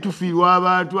ali eri tufiirwa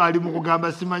abantu ali mu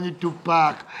kugamba simanyi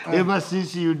Tupac ever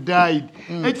since you died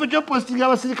ekifo ky'opostinga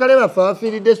abasirikale baffe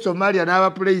abafiiridde Somalia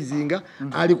n'abaprayizinga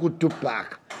ali ku Tupac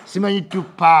simanyi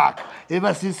Tupac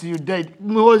ever since you died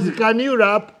muwoozi can you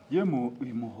rap ye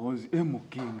muhoozi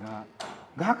emukinga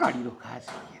ng'akaliro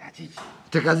kaasigira kiki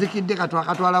tekazikidde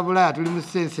katwala Bulaya tuli mu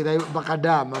sensera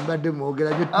bakadaama mbadde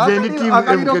mwogera zendi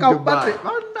tiimu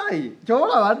bannaye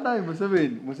kyola bannaye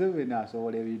Museveni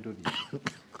asobola ebintu bye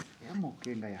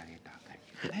emukenga yaleeta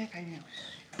akaliro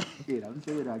era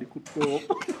Museveni ali ku top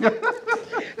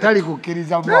tali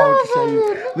kukkiriza mu outside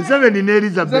Museveni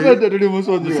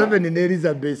ne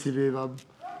Elizabeth bebamu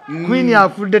Queen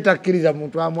afudde takkiriza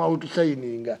muntu amu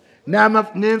outsininga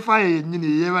n'enfa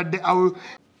yennyini yebadde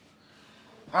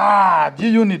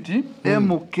G-Unit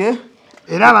MK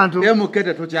era abantu MK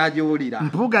tetokyagiwulira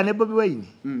Mpuuga ne Bobi Wine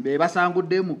be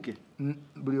basangudde MK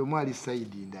buli omu ali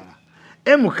side ndala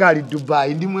MK ali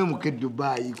Dubai ndimu MK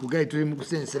Dubai kugaye tuli mu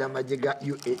kusensera amagye ga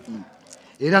UAE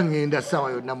era ngenda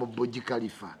sawa yonna mu Burj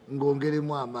Khalifa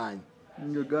ngongeremu amaanyi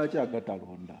ngagaaki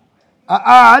agatalonda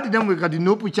ati namwe kati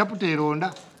nopu chapter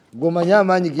eronda gomanya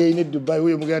amaanyi geine Dubai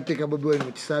uyo mugenda teka Bobi Wine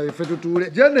mu kisaawe ffe tutuule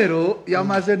General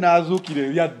yamaze n'azuukira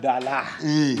ebya ddala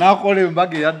n'akola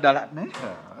embaga eya ddala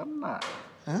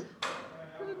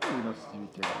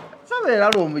sabeera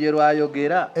lwomuje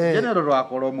lwayogera General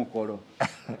lwakola omukolo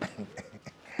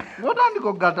ng'otandika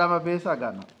okugatta amapeesa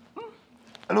gano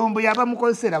Lumbu yaba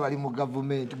mukonsera bali mu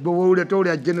government gwe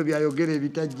tolya General byayogera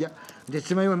ebitajja nti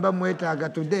simanyi we mba mwetaaga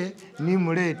today ni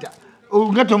muleeta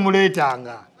nga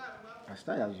tomuleetanga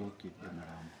kasita yazuukidde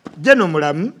mulamu General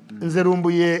mulamu nze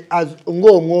Lumbu ye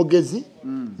ng'omwogezi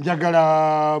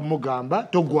njagala mugamba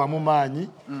togwamu maanyi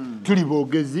tuli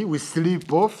boogezi we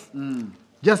sleep off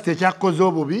just ekyakoze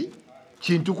obubi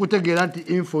kintu kutegeera nti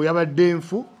info yabadde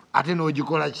nfu ate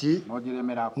n'ogikola ki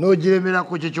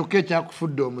n'ogiremerako kye kyokka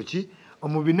ekyakufudde omuki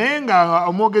omubi naye nga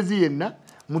omwogezi yenna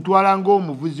mutwala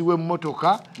ng'omuvuzi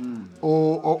w'emmotoka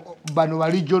bano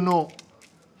regional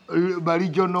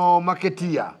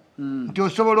marketeer nti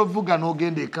osobola ovuga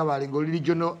n'ogenda ekabale ng'oli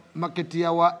regional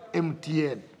marketeer wa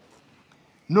MTN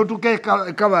n'otuuka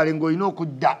ekabale ng'olina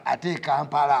okudda ate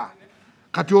Kampala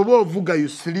kati oba ovuga you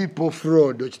sleep off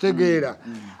road okitegeera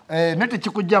ne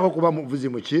tekikuggyako kuba muvuzi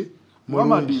muki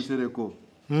Nsereko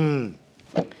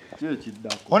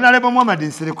Honorable Muhammad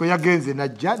Nsereko yagenze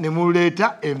najja ne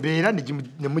muleeta embeera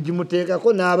ne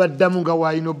mugimuteekako n'abaddamu nga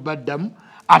waalina obbaddamu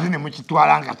ate ne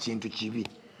mukitwala nga kintu kibi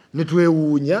ne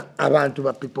twewuunya abantu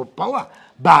ba people power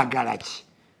baagala ki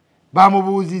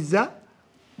bamubuuzizza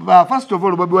first of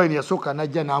all Bobi Wine yasooka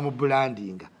najja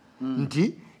n'amubulandinga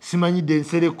nti simanyidde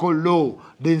Nsereko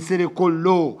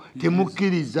law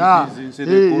temukkiriza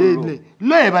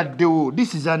lo ebaddewo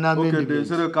this is an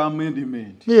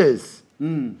amendment yes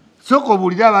soko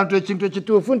bulira abantu ekintu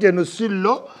ekituufu nti eno si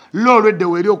lo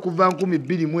olweddewo eri okuva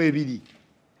 2022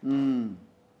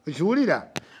 ekiwulira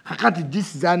kakati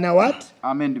this is an what?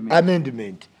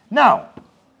 Amendment. Now,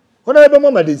 Honorable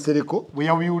Muhammad Nsereko, bwe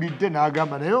yabiwulidde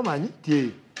n'agamba naye omanyi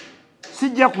ti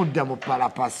sijja kudda mu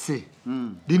palapase.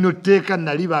 Lino tteeka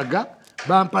nalibaga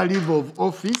bampa leave of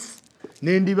office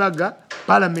n'endibaga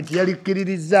Parliament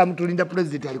yalikkiririzaamu tulinda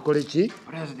President alikole ki?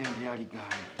 President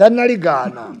yaligaana.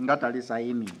 Tannaligaana. Nga tali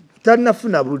sayini.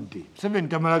 Tannafuna budde. Museveni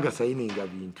tamala gasayininga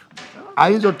bintu.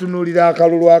 Ayinza otunuulira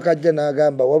akalulu akajja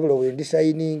n'agamba wabula we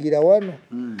ndisayiningira wano.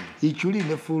 Ikyuli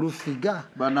ne full figure.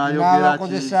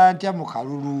 N'abakozesa ntya mu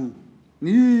kalulu.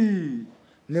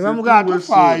 Ne bamugamba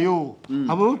tufaayo.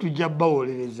 Abo tujja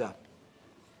bawolereza.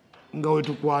 Nga we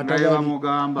tukwata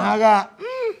naga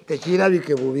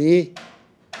tekirabike bubi.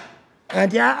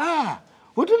 Anti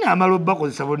utuna amaloba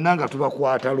kozesa bonna nga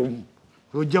tubakwata lumu.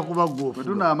 Ojja kuba gofu.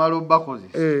 Tuna amaloba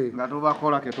kozesa nga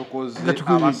tubakola ke tukoze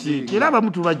abasiiki. Era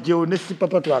abamu tubajjawo ne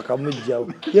sipapa twakamujjawo.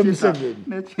 Ye Museveni.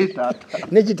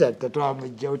 Ne kitata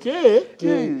twamujjawo.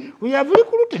 We have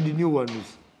recruited new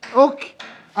ones. Okay.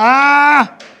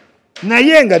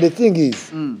 Naye nga the thing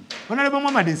is, Honorable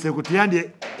Muhammad Nsereko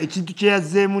tuyandye ekintu kye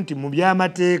yazzeemu nti mu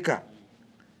by'amateeka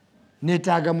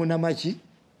neetaaga munamaki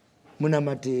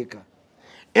munamateeka.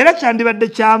 Era kyandibadde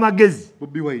ky'amagezi.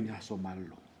 Bobi Wine asoma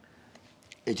llo.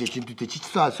 Ekyo kintu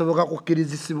tekisoboka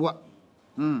kukkirizisibwa.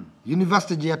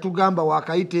 University gye yatugamba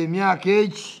wakayita emyaka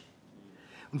eki.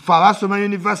 Nfe abasoma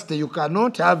university you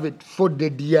cannot have it for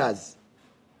dead years.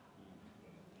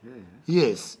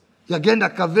 Yes. Yagenda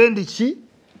Cavendish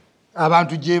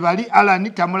abantu gye bali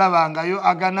Alani tamulabangayo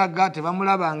aganaga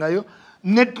tebamulabangayo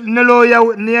ne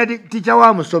lawyer ne yali teacher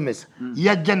wa musomesa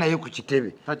yajja naye ku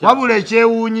kitebe. Wabula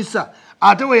ekyewuunyisa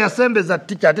ate we yasembeza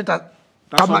teacher ate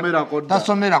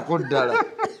tasomera ko ddala.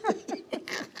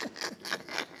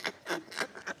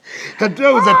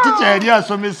 Katweuza teacher yali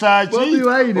asomesa ki?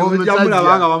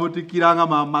 Omulabanga bamutikiranga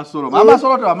Mama Solo. Mama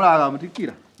Solo tebamulabanga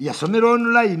bamutikira. Yasomera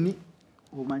online.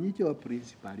 Omanyi kyo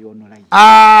principal online.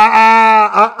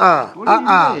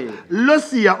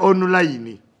 Losia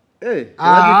online.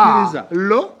 Yadikiriza.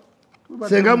 Lo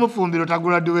senga mufumbiro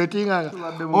tagraduatinga.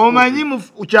 Omanyi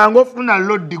uchango ofuna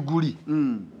lo degree.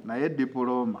 Naye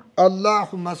diploma.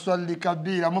 Allahumma salli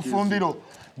kabira mufumbiro.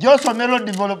 Josomero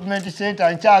Development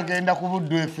Center nkyagenda ku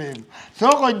Buddu FM.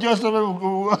 Soko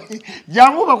josomero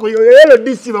jangu bakuyelo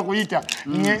DC bakuyita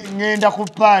ngenda ku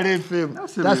Pale FM.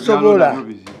 Tasobola.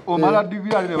 Omala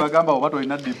divya ne bagamba obato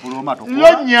ina diploma to.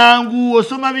 Lo nyangu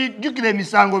osoma bijukire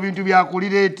misango bintu bya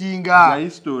kuliretinga.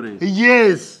 History.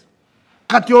 Yes.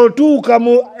 Kati otuuka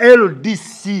mu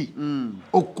LDC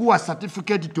okuwa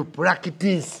certificate to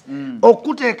practice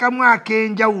okuteekamu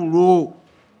akenjawulo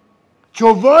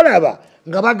kyovolaba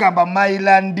nga bagamba my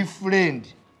land friend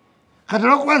kati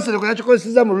olwokuba Nsereko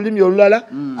yakikozesezza mu lulimi olulala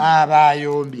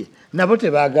abayombye nabo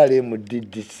tebaagala mu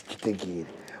kitegeere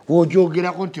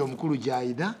w'ogyogerako nti omukulu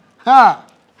gy'ayina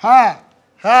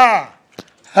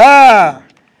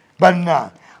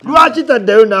banna lwaki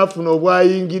taddayo n'afuna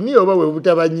obwayingini oba bwe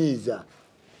butabanyiiza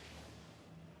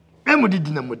MDD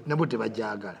nabo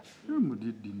tebajagala.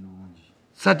 MDD nungi.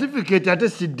 Certificate ate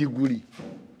si degree.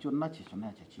 Kyonna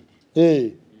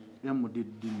kiri.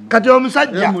 MDD. Kati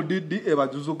omusajja. MDD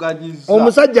ebazuzuganyiza.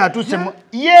 Omusajja atuse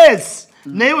yes.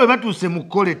 Naye we batuse mu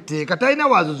kola etteeka. Talina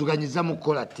wazuzuganyiza mu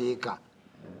kola etteeka.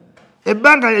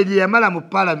 Ebbanga lye yamala mu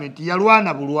Parliament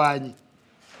yalwana bulwanyi.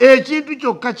 Ekintu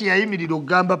kyokka kye yayimirira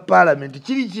okugamba Parliament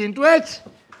kiri kintu eki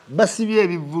basibye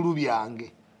ebivvulu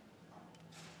byange.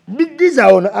 These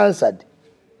are unanswered.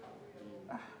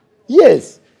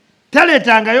 Yes.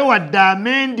 Taletangayo wadde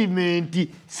amendment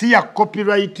si ya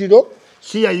copyright law,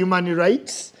 si ya human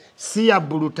rights, si ya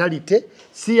brutality,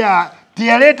 si ya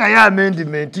tiyaleta ya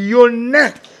amendment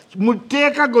yonna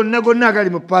muteeka gonna agali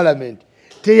mu Parliament.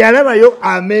 Teyalabayo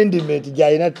amendment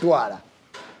gy'alina twala.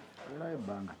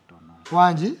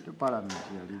 Wangi?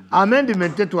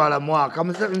 Amendment tetwala mwaka.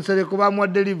 Nsereko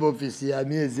bamuwadde leave office ya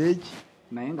myezi eki.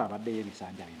 Naye nga abadde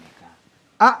yebisanja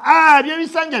bimeka.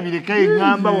 Byebisanja bireka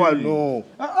engamba wano.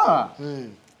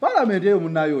 Parliament eyo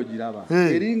munayo ogiraba.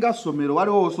 Eringa somero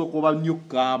waliwo osokoba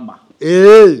Newcomer.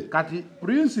 Kati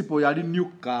principal yali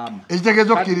Newcomer.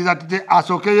 Ekitegezo kiriza tete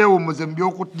asooke yeewummuze mu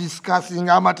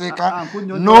by'okudiscussinga amateeka.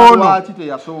 Lwaki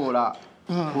teyasobola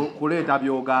kuleeta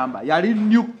byogamba. Yali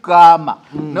Newcomer.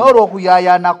 Naye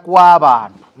olw'okuyaayaana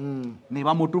kw'abantu ne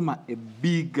bamutuma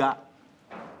ebiga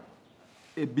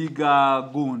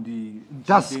gundi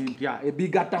task.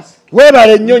 Ebiga task.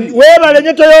 Webale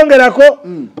nnyo toyongerako.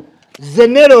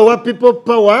 Zenero wa people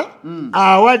power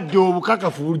awadde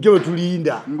obukakafu bulijjo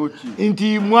betulinda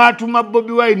nti mwatuma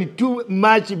Bobi Wine too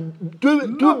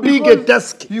big a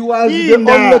task. He was the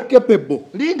only capable.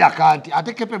 Linda kanti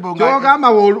ate capable nga. Kyogamba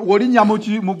wolinya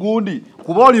mu gundi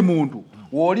kuba oli muntu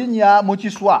w'olinya mu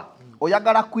kiswa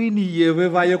oyagala Queen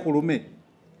yevevaye kulume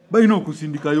balina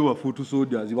okusindikayo bafuutu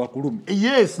soldiers bakulume.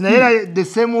 Yes, naye the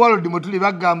same world mutuli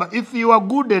bagamba if you are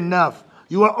good enough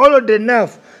you are old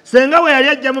enough. Senga we yali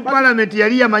ajja mu parliament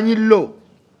yali yamanyi law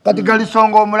kati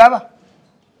Galisonga omulaba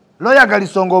lawyer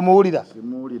Galisonga omuwulira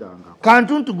simuwuliranga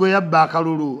Kantuntu gwe yabba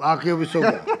akalulu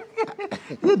ak'ebusoga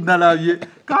nalabye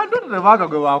Kantuntu tebaga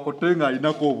gwe bakotenga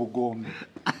alinako obugombe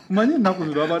manyi ennaku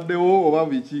zino abaddewo oba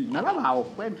biki nalabaawo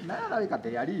kwenti naye alabika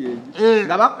teyali yenyi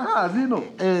nga bakazino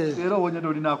era owonye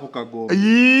tolinako kagombe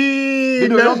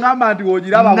bino yongamba nti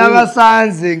wogiraba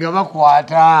nabasanze nga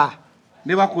bakwata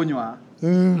ne bakonywa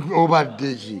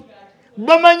obadde ki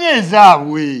bamanye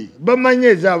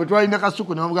ezaabwe twalina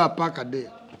kasuku nabamugaa paaka de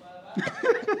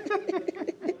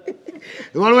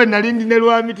waliwo nalindi ne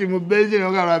lwamiti mu benzi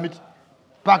nabamugaa lwamiti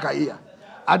paaka iya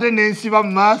ate nensiba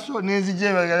mu maaso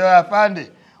nenzijeba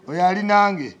afande oyo ali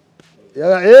nange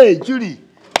chuli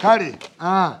kale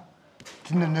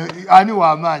ani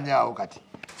w'amaanyi awo kati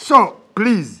so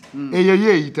please eyo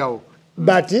yeeyitawo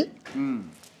but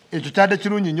ekyo kyadde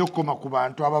kirungi nnyo okukoma ku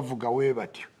bantu abavuga we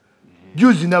batyo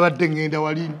juzi nabadde ngenda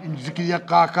wali nzikirira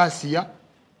kakasiya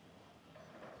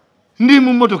ndi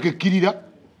mu mmotoka ekkirira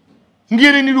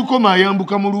ngere ni lukoma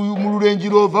ayambuka mu Range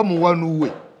Rover mu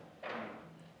wanuwe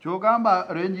kyogamba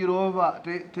Range Rover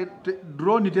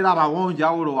drone teraba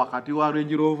njawulo wakati wa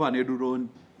Range Rover ne drone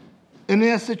ene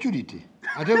ya security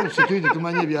ate mu security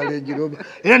tumanye bya Range Rover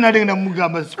era nalengenda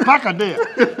mugamba spaka there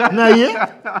naye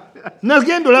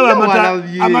nagendo laba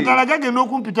amatala gagenda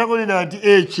okumpitako nenda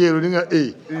nti chero ninga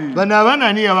bana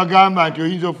abana ni abagamba nti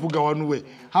oyinza ofuga wanuwe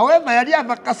however yali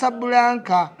ava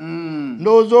Casablanca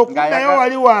ndozo okudayo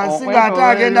wali wansi nga ate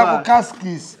agenda ku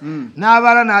Kaskis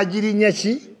n'abala n'agirinya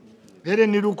ki ere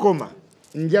ni lukoma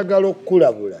njagala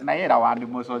okukulabula naye era wandi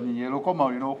musonyi lukoma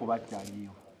olina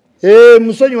okubakyaliyo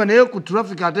musonyiwa naye ku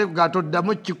traffic ate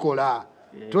gatoddamu kikola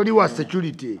toli wa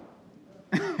security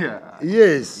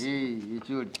yes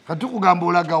katukugamba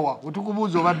olagawa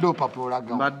otukubuuza obadde opapa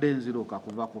olagawa mbadde nziruka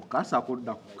kuva ku kasa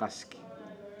kudda ku kasiki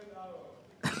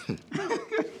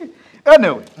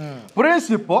anyway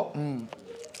principle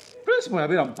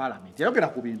yabeera mu parliament yayogera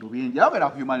ku bintu bingi yayogera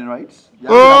ku human rights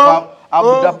yayogera ku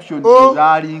abduction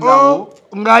ezalingawo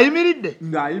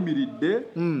ng'ayimiridde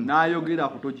n'ayogera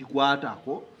ku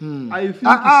togikwatako I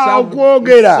think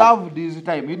served his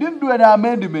time. He didn't do an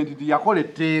amendment yakola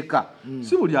etteeka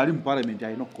si buli ali mu parliament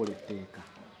alina okukola etteeka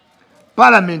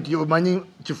parliament omanyi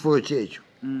kifo kyekyo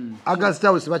August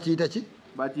House bakiyita ki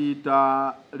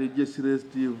bakiyita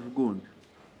legislative gund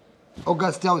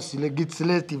August House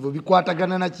legislative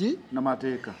bikwatagana naki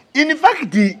namateeka in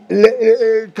fact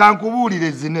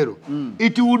kankubuulire zinero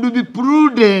it would be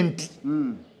prudent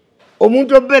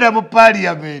omuntu obeera mu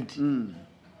parliament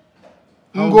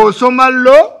ng'osoma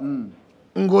law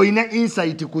ng'olina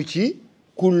insight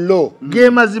ku law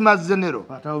gemazima zenero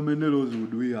but how many laws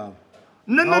would we have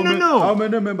no how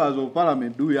many members of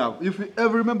parliament do we have if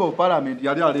every member of parliament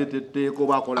yali aleetetteeko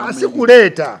bakola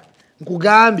asikuleeta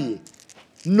nkugambye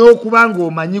n'okubanga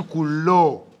omanyi ku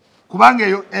law kubanga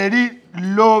eyo eri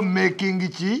law making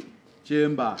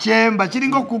chamber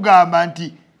kiringa okugamba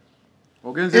nti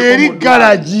eri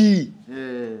galaji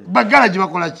bagalaji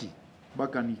bakola ki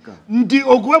bakanika nti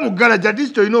okuba mu galaji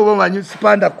ati olina oba omanyi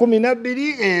spanda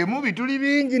 12 mu bituli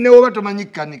bingi newoba tomanyi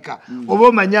kanika oba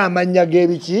omanyi amannya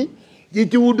g'ebiki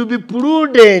it would be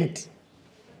prudent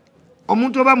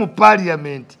omuntu oba mu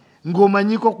parliament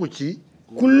ng'omanyiko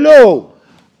ku law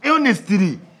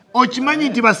honestly okimanyi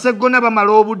nti basegona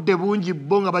bamala obudde bungi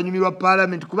bo nga banyumirwa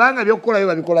parliament kubanga byokukolayo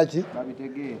babikola ki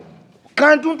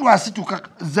Kantuntu asituka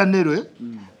zanero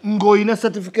ng'olina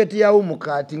certificate yawo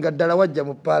mukati nga ddala wajja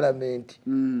mu parliament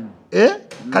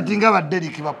kati nga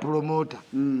badderiki ba promoter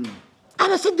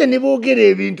abasajja ne boogera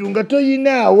ebintu nga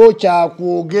toyinaawo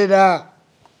kyakwogera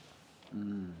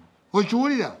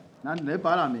okiwulira naye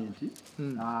parliament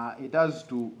it has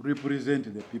to represent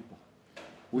the people.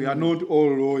 We are not all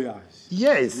lawyers.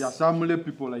 Yes. There are some lay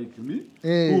people like me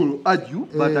who will argue,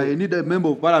 but I need a member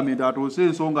of parliament that will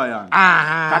say songa yang.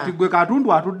 Kati gwe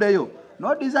Katuntu atuddeyo.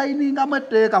 No designing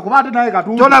amateeka kuba ate naye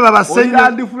Katuntu. Tolaba basenyo.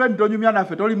 Oli different tonyumya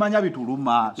naffe tolimanya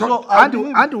bituluma. So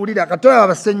anti ulira katolaba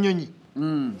basenyonyi.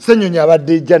 Senyonyi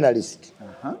abadde journalist.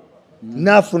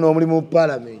 Nafuna omulimu mu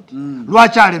parliament.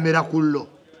 Lwaki alemera kullo?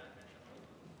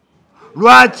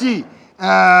 Lwaki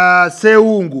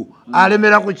Sewungu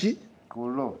alemera kuki?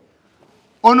 Kullo.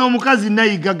 Ono omukazi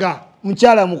nayigaga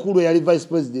mukyala mukulu yali vice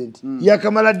president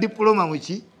yakamala diploma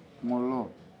muki mullo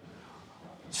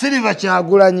Silver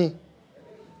Kyagulanyi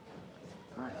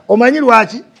omanyi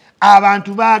lwaki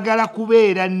abantu baagala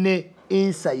kubeera ne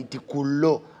insight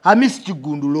kullo Amisi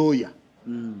Kigundu lawyer.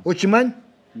 Okimanyi?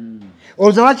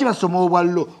 Olowooza lwaki basoma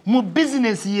obwallo mu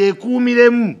bizinesi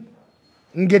yeekuumiremu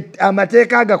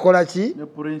amateeka agakola ki? Ne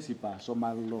principal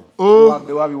asoma law.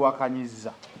 Wabbe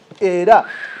wabiwakanyizza. Era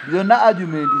byonna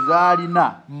argument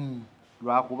zaalina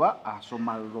lwakuba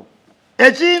asoma law.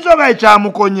 Ekiyinza oba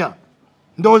ekyamukonya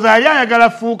ndowooza yali ayagala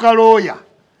fuuka lawyer.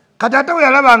 Kati ate we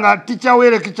yalaba nga ticca we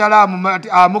lekikyalaamu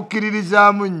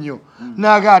amukkiririzaamu nnyo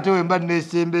n'aga ate we mba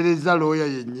neesembereza lawyer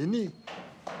yennyini.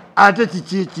 Ate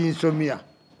kiki kinsomya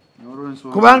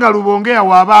kubanga Lubongeya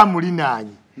waaba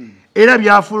amulinaanye era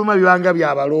byafuluma bibanga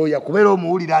byabalooya kubeera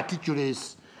omuwulira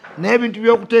aticulesi naye ebintu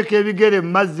by'okuteeka ebigere mu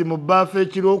mazzi mu bbaafu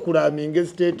ekiro okulaaminga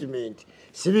statement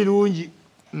si birungi.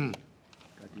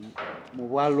 Mu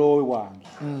bwaloowe wange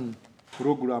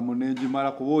puroguramu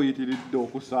n'engimala kuba oyitiridde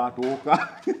okusaatuuka.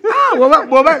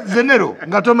 Bw'oba zenero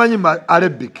nga tomanyi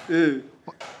Arabic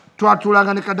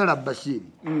twatulanga ne Kadala Bashiri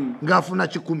ng'afuna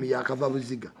 10 yakava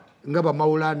buziga nga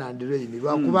bamawulana andireyini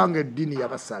lwakubanga eddiini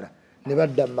yabasala ne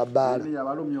badda mu mabaala.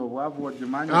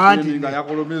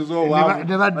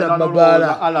 Ne badda mu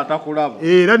mabaala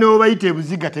era ne obayita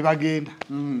ebuziga tebagenda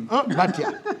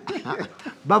batya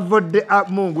bavodde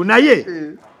Mungu naye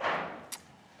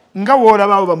nga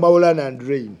woolabaawo bamawulana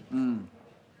andireyini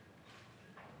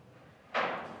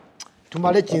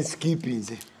tumale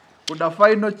kinsikipinze. Kuda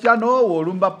final channel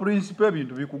olumba principle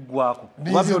ebintu bikuggwako.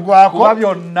 Kuba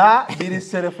byonna biri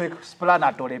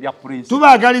self-explanatory bya principle.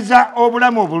 Tubaagaliza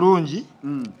obulamu obulungi,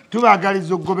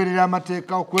 tubaagaliza okugoberera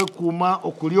amateeka, okwekuuma,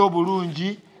 okulya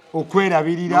obulungi,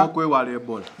 okwerabirira, okwewala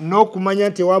Ebola, n'okumanya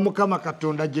nti wa Mukama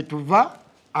Katonda gye tuva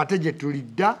ate gye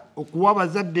tulidda, okuwa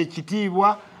abazadde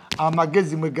ekitiibwa,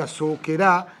 amagezi mwe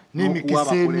gasookera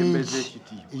n'emikisa emingi.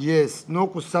 Yes,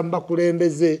 n'okusamba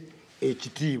kulembeze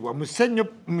ekitiibwa. Musenyo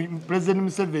President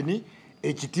Museveni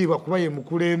ekitiibwa kuba ye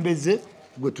mukulembeze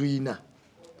gwe tuyina.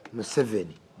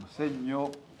 Museveni.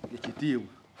 Musenyo ekitiibwa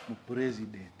mu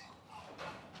president.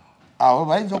 Awo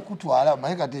bayinza okutwala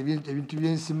maye kati ebintu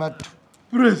by'ensimattu.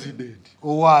 President.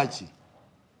 Owaki?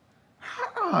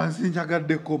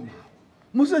 Sinjagaddeko.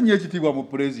 Musenyo ekitiibwa mu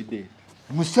president.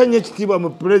 Musenyo ekitiibwa mu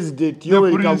president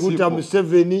Yoweri Kaguta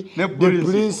Museveni, the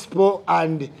principal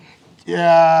and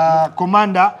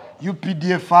commander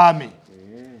UPDF Army.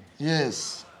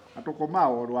 Yes.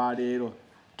 Atokomao olwaleero.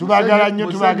 Tubagala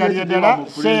nnyo tubagalira ddala.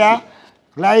 Share,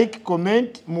 like,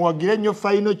 comment, muwagire nnyo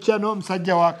final channel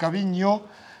musajja wa kabi nnyo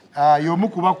y'omu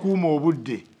ku bakuuma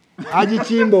obudde.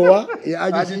 Agikimbowa,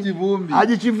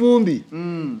 Agikivumbi.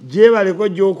 Gyebaleko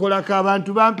gy'okolako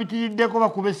abantu bampitiriddeko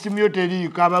bakuba essimu yo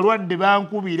teriiko abalwadde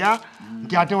bankubira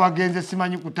nti ate wagenze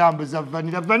simanyi kutambuza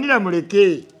vanira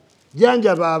muleke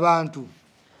janjaba abantu.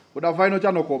 Kuda final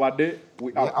channel kobadde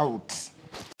we out.